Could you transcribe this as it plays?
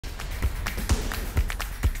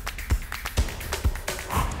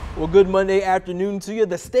Well, good Monday afternoon to you.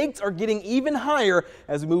 The stakes are getting even higher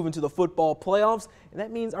as we move into the football playoffs, and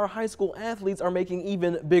that means our high school athletes are making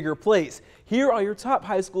even bigger plays. Here are your top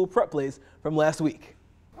high school prep plays from last week.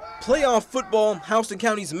 Playoff football, Houston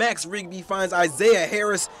County's Max Rigby finds Isaiah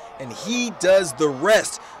Harris, and he does the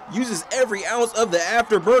rest. Uses every ounce of the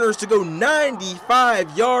afterburners to go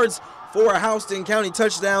 95 yards for a Houston County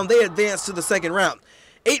touchdown. They advance to the second round.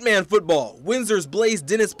 8-man football, Windsor's Blaze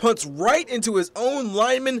Dennis punts right into his own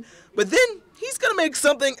lineman, but then he's going to make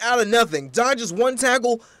something out of nothing. Dodges one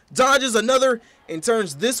tackle, dodges another, and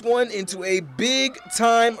turns this one into a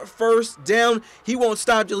big-time first down. He won't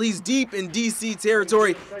stop till he's deep in DC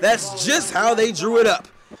territory. That's just how they drew it up.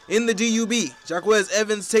 In the DUB, Jaquez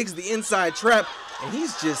Evans takes the inside trap, and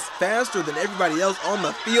he's just faster than everybody else on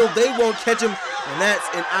the field. They won't catch him, and that's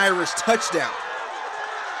an Irish touchdown.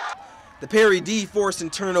 The Perry D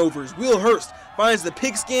forcing turnovers. Will Hurst finds the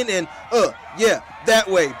pigskin and, yeah, that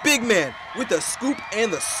way. Big man with the scoop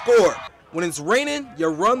and the score. When it's raining, you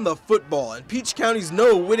run the football. And Peach County's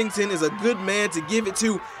Noah Whittington is a good man to give it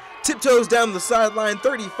to. Tiptoes down the sideline,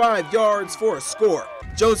 35 yards for a score.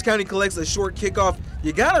 Jones County collects a short kickoff.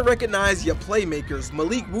 You gotta recognize your playmakers.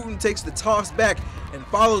 Malik Wooten takes the toss back and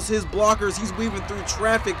follows his blockers. He's weaving through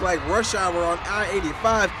traffic like rush hour on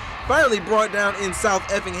I-85. Finally brought down in South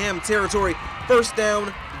Effingham territory. First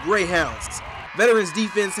down, Greyhounds. Veterans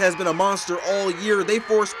defense has been a monster all year. They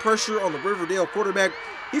force pressure on the Riverdale quarterback.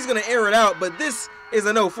 He's going to air it out, but this is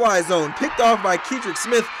a no-fly zone. Picked off by Kedrick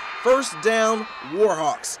Smith. First down,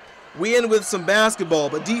 Warhawks. We end with some basketball,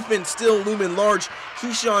 but defense still looming large.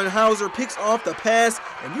 Keyshawn Hauser picks off the pass,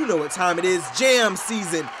 and you know what time it is, jam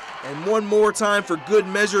season. And one more time for good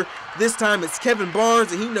measure. This time it's Kevin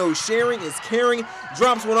Barnes, and he knows sharing is caring.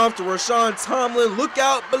 Drops one off to Rashawn Tomlin. Look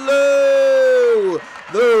out below.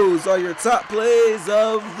 Those are your top plays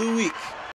of the week.